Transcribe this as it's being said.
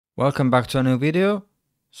Welcome back to a new video.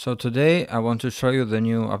 So today I want to show you the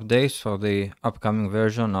new updates for the upcoming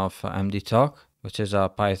version of md-toc, which is a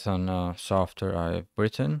Python software I've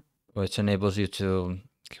written, which enables you to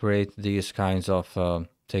create these kinds of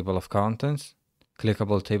table of contents,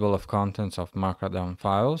 clickable table of contents of markdown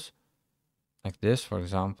files, like this, for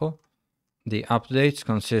example. The updates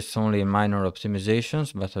consist only in minor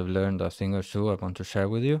optimizations, but I've learned a thing or two I want to share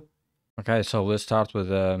with you. Okay, so we'll start with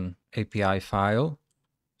the API file.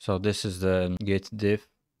 So this is the git diff.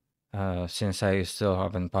 Since I still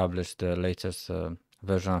haven't published the latest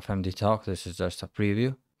version of md-toc, this is just a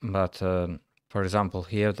preview. But for example,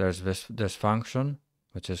 here there's this function,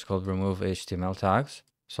 which is called remove HTML tags.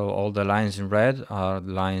 So all the lines in red are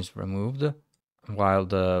lines removed, while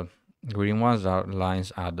the green ones are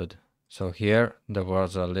lines added. So here there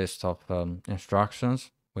was a list of instructions,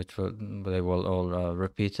 which they will all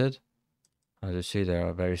repeated. As you see, they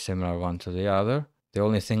are very similar one to the other. The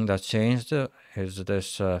only thing that changed is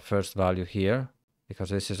this first value here, because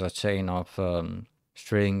this is a chain of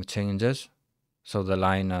string changes. So the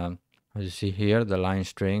line, as you see here, the line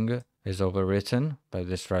string is overwritten by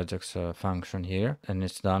this regex function here, and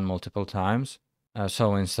it's done multiple times.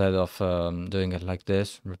 So instead of doing it like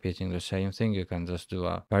this, repeating the same thing, you can just do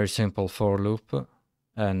a very simple for loop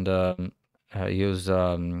and use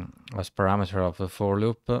as parameter of the for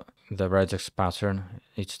loop the regex pattern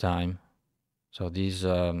each time. So these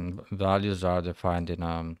values are defined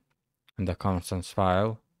in the constants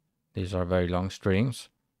file. These are very long strings,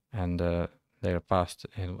 and they are passed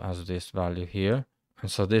as this value here. And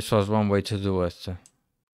so this was one way to do it.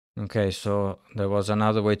 Okay, so there was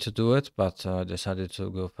another way to do it, but I decided to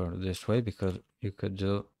go for this way because you could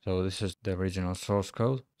do, so this is the original source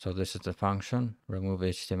code. So this is the function, remove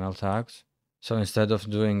HTML tags. So instead of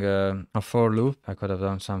doing a for loop, I could have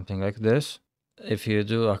done something like this. If you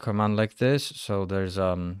do a command like this, so there's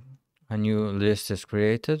a new list is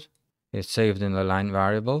created. It's saved in the line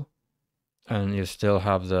variable, and you still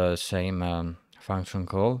have the same function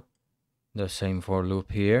call, the same for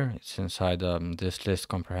loop here. It's inside this list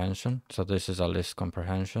comprehension. So this is a list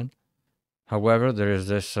comprehension. However, there is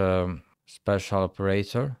this special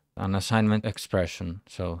operator, an assignment expression.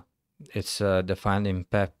 So it's defined in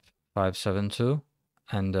PEP 572.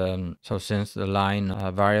 And so since the line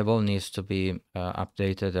variable needs to be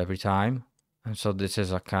updated every time, and so this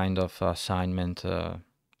is a kind of assignment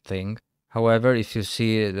thing. However, if you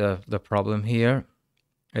see the problem here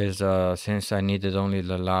is since I needed only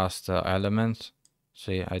the last element,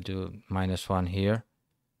 see I do -1 here,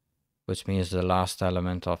 which means the last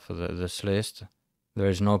element of this list. There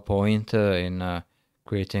is no point in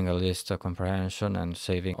creating a list comprehension and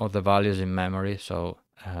saving all the values in memory. So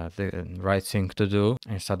the right thing to do,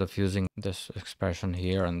 instead of using this expression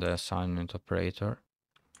here and the assignment operator,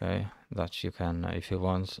 okay, that you can, if you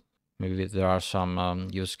want, maybe there are some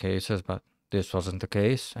use cases, but this wasn't the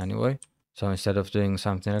case anyway. So instead of doing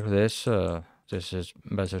something like this, this is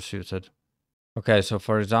better suited. Okay, so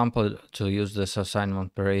for example, to use this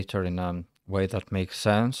assignment operator in a way that makes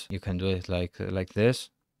sense, you can do it like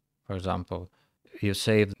this. For example, you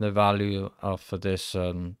save the value of this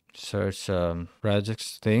search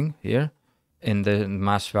regex thing here in the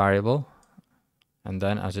mass variable, and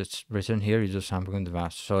then as it's written here, you do something in the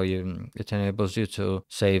mass. So it enables you to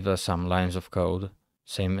save some lines of code.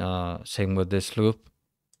 Same with this loop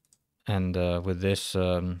and with this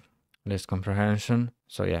list comprehension.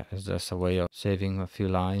 So yeah, it's just a way of saving a few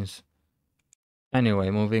lines. Anyway,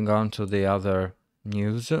 moving on to the other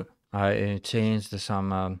news. I changed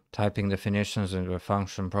some typing definitions in the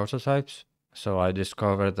function prototypes. So I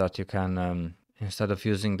discovered that you can, instead of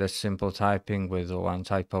using the simple typing with one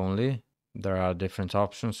type only, there are different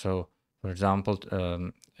options. So for example,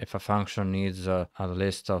 if a function needs a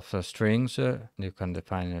list of strings, you can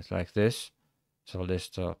define it like this. So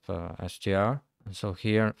list of str. And so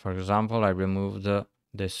here, for example, I removed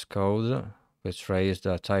this code, which raised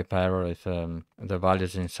a type error if the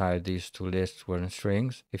values inside these two lists were in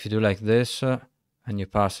strings. If you do like this and you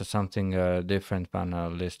pass something different than a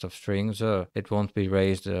list of strings, it won't be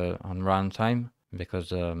raised on runtime because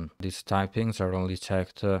these typings are only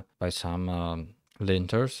checked by some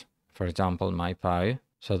linters, for example, MyPy.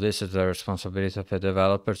 So this is the responsibility of the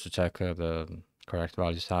developer to check the correct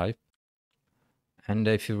value type. And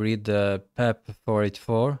if you read the PEP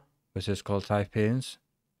 484, which is called type-ins,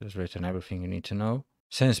 it's written everything you need to know.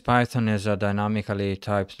 Since Python is a dynamically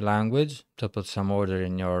typed language, to put some order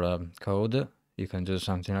in your code, you can do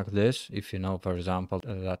something like this. If you know, for example,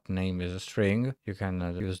 that name is a string, you can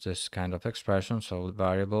use this kind of expression, so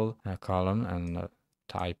variable, colon, and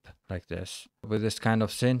type like this. With this kind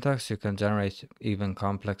of syntax, you can generate even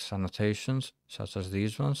complex annotations, such as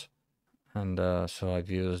these ones. And so I've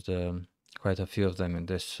used quite a few of them in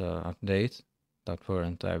this update that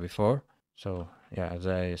weren't there before. So yeah, as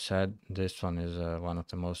I said, this one is one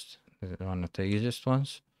of the easiest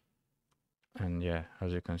ones. And yeah,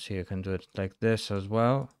 as you can see, you can do it like this as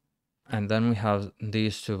well. And then we have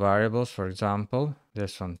these two variables, for example,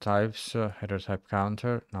 this one types header type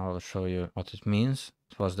counter. Now I'll show you what it means.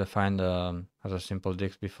 It was defined as a simple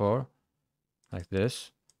dict before, like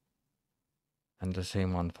this. And the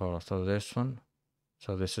same one for this one.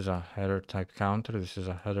 So this is a header type counter, this is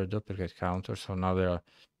a header duplicate counter. So now there are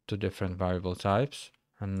two different variable types.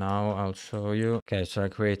 And now I'll show you. Okay, so I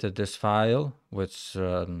created this file, which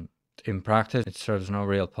in practice, it serves no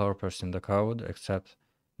real purpose in the code except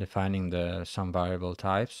defining some variable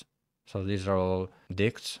types. So these are all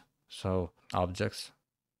dicts, so objects.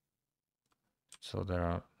 So there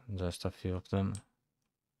are just a few of them.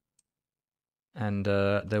 And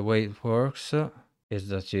the way it works is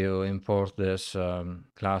that you import this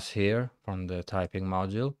class here from the typing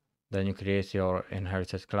module. Then you create your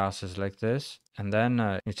inherited classes like this. And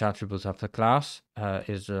then each attribute of the class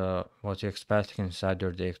is what you expect inside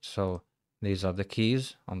your dict. So these are the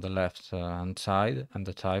keys on the left hand side, and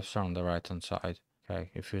the types are on the right hand side. Okay,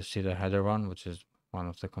 if you see the header one, which is one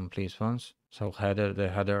of the complete ones. So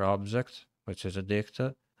the header object, which is a dict,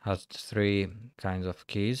 has three kinds of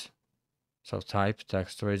keys. So type,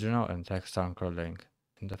 text original, and text anchor link.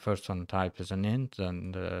 And the first one, type, is an int,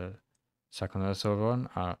 and the second and third one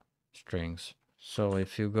are strings. So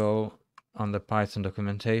if you go on the Python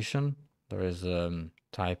documentation, there is a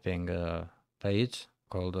typing page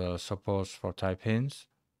called support for type hints.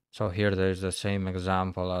 So here there is the same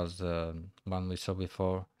example as the one we saw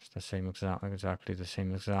before. It's the same exactly the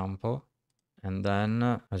same example. And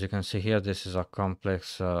then, as you can see here, this is a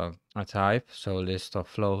complex type, so list of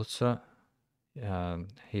floats.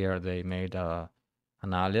 Here they made an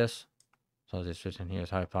alias, so this written here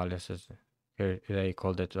type aliases. Here they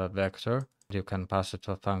called it a vector. You can pass it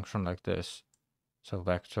to a function like this, so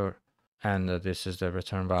vector, and this is the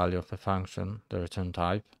return value of the function, the return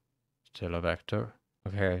type, still a vector.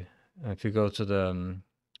 Okay, if you go to the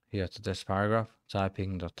here to this paragraph,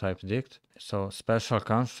 typing.typeDict, so special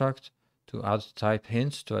construct to add type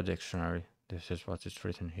hints to a dictionary. This is what is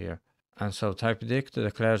written here. And so typeDict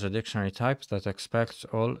declares a dictionary type that expects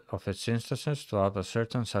all of its instances to have a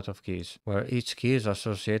certain set of keys, where each key is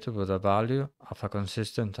associated with a value of a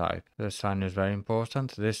consistent type. This line is very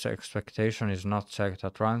important. This expectation is not checked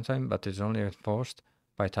at runtime, but is only enforced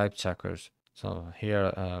by type checkers. So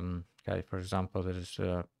here, okay, for example, there is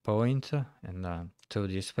a point in the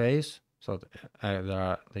 2D space. So there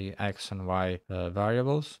are the x and y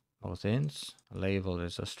variables, both ints. A label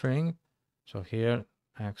is a string. So here,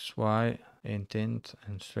 x, y, int,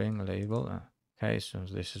 and string label. Okay, so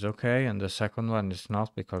this is okay. And the second one is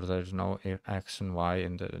not, because there's no x and y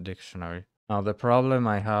in the dictionary. Now, the problem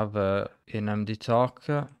I have in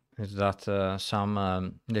md-toc is that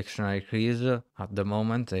some dictionary keys at the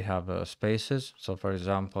moment, they have spaces. So for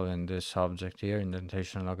example, in this object here,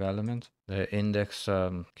 indentation log element, the index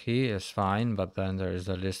key is fine, but then there is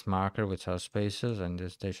a list marker which has spaces, and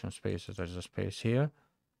indentation spaces, there's a space here.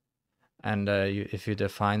 And if you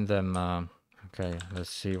define them, okay,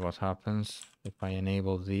 let's see what happens if I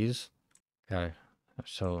enable these. Okay,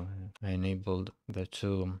 so I enabled the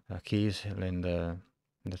two keys in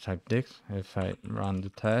the type dict. If I run the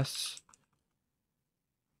tests,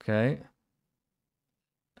 okay,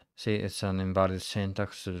 see, it's an invalid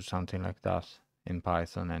syntax to do something like that in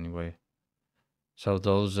Python anyway. So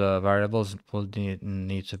those variables will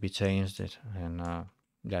need to be changed, and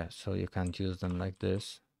yeah, so you can't use them like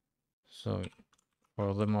this. So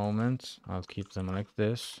for the moment, I'll keep them like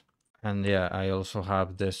this. And yeah, I also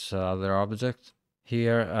have this other object.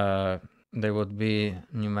 Here, they would be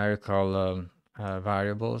numerical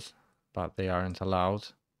variables, but they aren't allowed.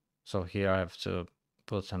 So here I have to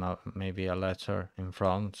put maybe a letter in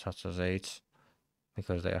front, such as H,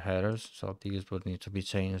 because they are headers. So these would need to be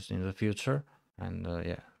changed in the future. And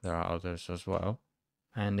yeah, there are others as well.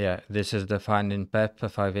 And yeah, this is defined in PEP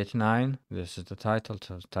 589. This is the title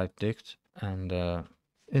to type dict. And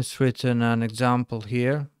it's written an example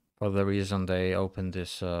here for the reason they opened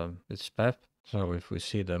this PEP. So if we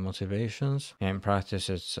see the motivations, in practice,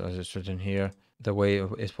 it's as it's written here, the way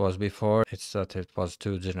it was before, it's that it was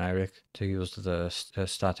too generic to use the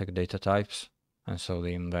static data types. And so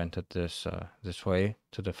they invented this way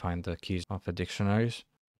to define the keys of the dictionaries.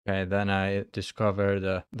 Okay, then I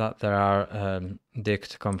discovered that there are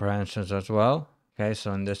dict comprehensions as well. Okay,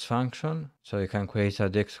 so in this function, so you can create a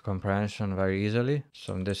dict comprehension very easily.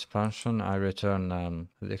 So in this function, I return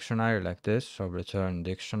a dictionary like this. So return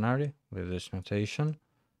dictionary with this notation,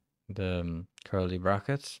 the curly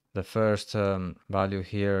brackets. The first value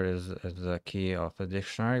here is the key of the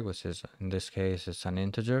dictionary, which is, in this case, it's an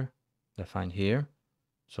integer defined here.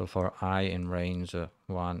 So for I in range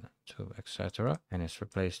 1, 2, etc. And it's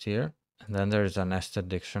replaced here. And then there is a nested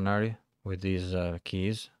dictionary with these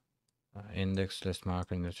keys. Index, list,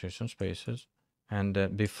 marker, annotation, spaces.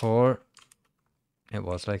 And before it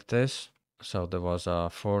was like this. So there was a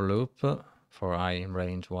for loop for I in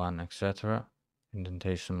range 1, etc.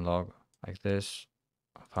 Indentation log like this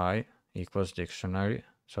of I equals dictionary.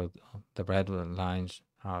 So the red lines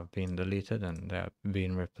have been deleted and they have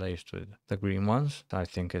been replaced with the green ones. I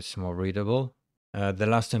think it's more readable. The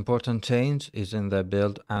last important change is in the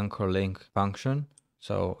build anchor link function.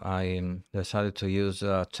 So I decided to use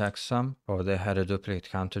a checksum for the header duplicate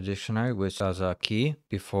counter dictionary, which has a key.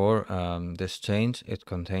 Before this change, it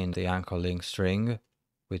contained the anchor link string,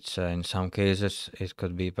 which in some cases it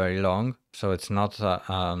could be very long. So it's not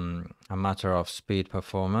a matter of speed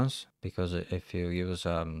performance, because if you use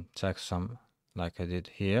checksum like I did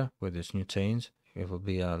here with this new change, it will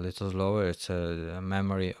be a little slower. It's a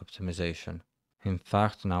memory optimization. In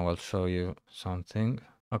fact, now I'll show you something.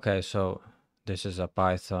 Okay, so this is a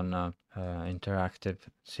Python interactive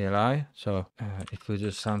CLI. So if we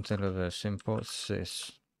do something very simple,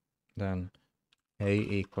 sys, then a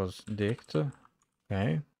equals dict.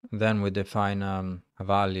 Okay, then we define a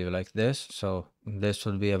value like this. So this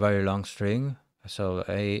would be a very long string. So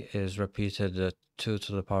a is repeated 2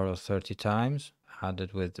 to the power of 30 times,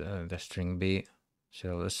 added with the string b,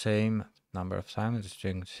 still the same number of times. The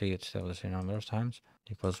string c, it's still the same number of times,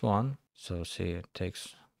 equals 1. So see, it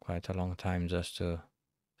takes quite a long time just to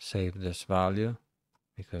save this value,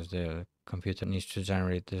 because the computer needs to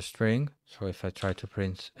generate the string. So if I try to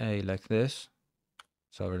print a like this,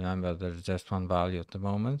 so remember there's just one value at the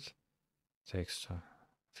moment, it takes a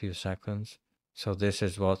few seconds. So this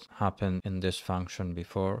is what happened in this function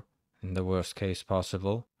before, in the worst case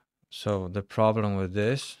possible. So the problem with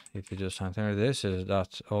this, if you do something like this, is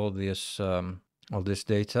that all this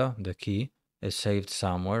data, the key, is saved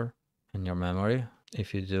somewhere in your memory.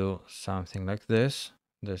 If you do something like this,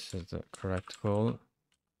 this is the correct call.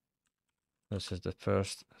 This is the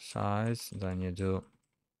first size. Then you do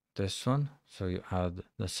this one. So you add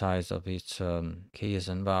the size of each keys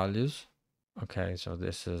and values. Okay, so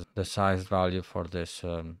this is the size value for this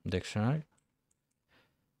dictionary.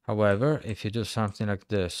 However, if you do something like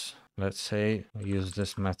this, let's say use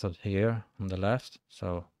this method here on the left.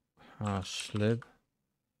 So hash lib.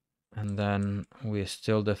 And then we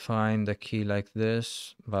still define the key like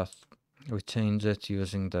this, but we change it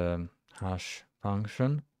using the hash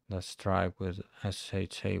function. Let's try with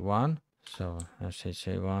sha1. So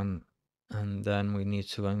sha1, and then we need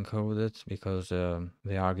to encode it, because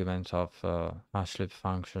the argument of hashlib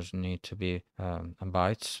functions need to be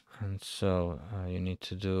bytes. And so you need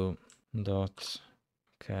to do dot,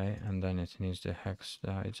 okay, and then it needs the hex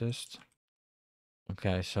digest.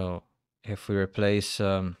 Okay, so if we replace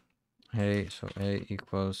so a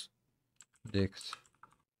equals dict,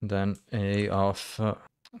 then a of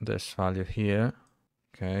this value here,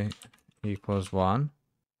 okay, equals 1.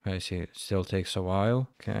 Okay, see, it still takes a while.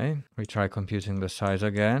 Okay, we try computing the size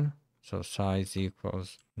again. So size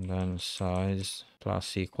equals, then size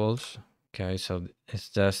plus equals. Okay, so it's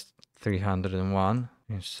just 301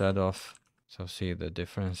 instead of, so see the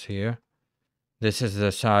difference here. This is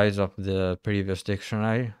the size of the previous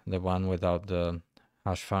dictionary, the one without the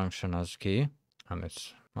hash function as key, and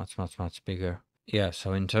it's much bigger. Yeah,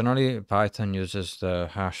 so internally Python uses the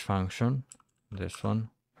hash function, this one,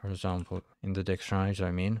 for example, in the dictionaries, I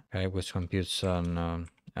mean, okay, which computes an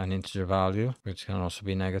integer value, which can also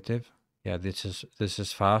be negative. Yeah, this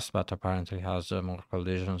is fast, but apparently has more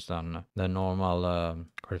collisions than the normal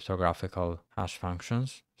cryptographical hash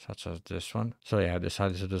functions, such as this one. So yeah, I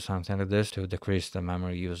decided to do something like this to decrease the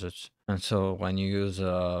memory usage. And so when you use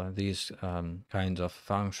these kinds of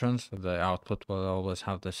functions, the output will always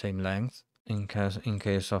have the same length. In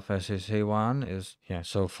case of SSA1 is, yeah,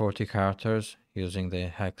 so 40 characters using the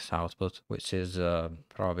hex output, which is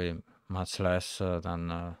probably much less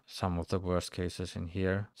than some of the worst cases in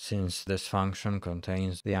here, since this function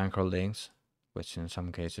contains the anchor links, which in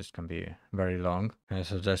some cases can be very long.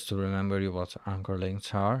 So just to remember you what anchor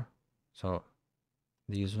links are, so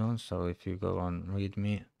these ones. So if you go on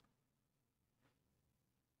readme,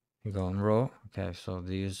 you go on row, okay, so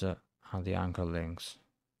these are the anchor links.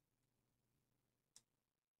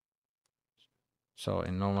 So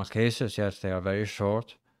in normal cases, yes, they are very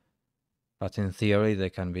short, but in theory they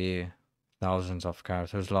can be thousands of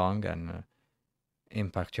characters long and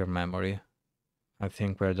impact your memory. I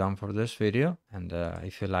think we're done for this video, and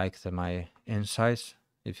if you liked my insights,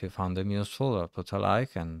 if you found them useful, put a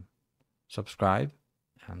like and subscribe,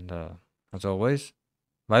 and as always,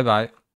 bye bye.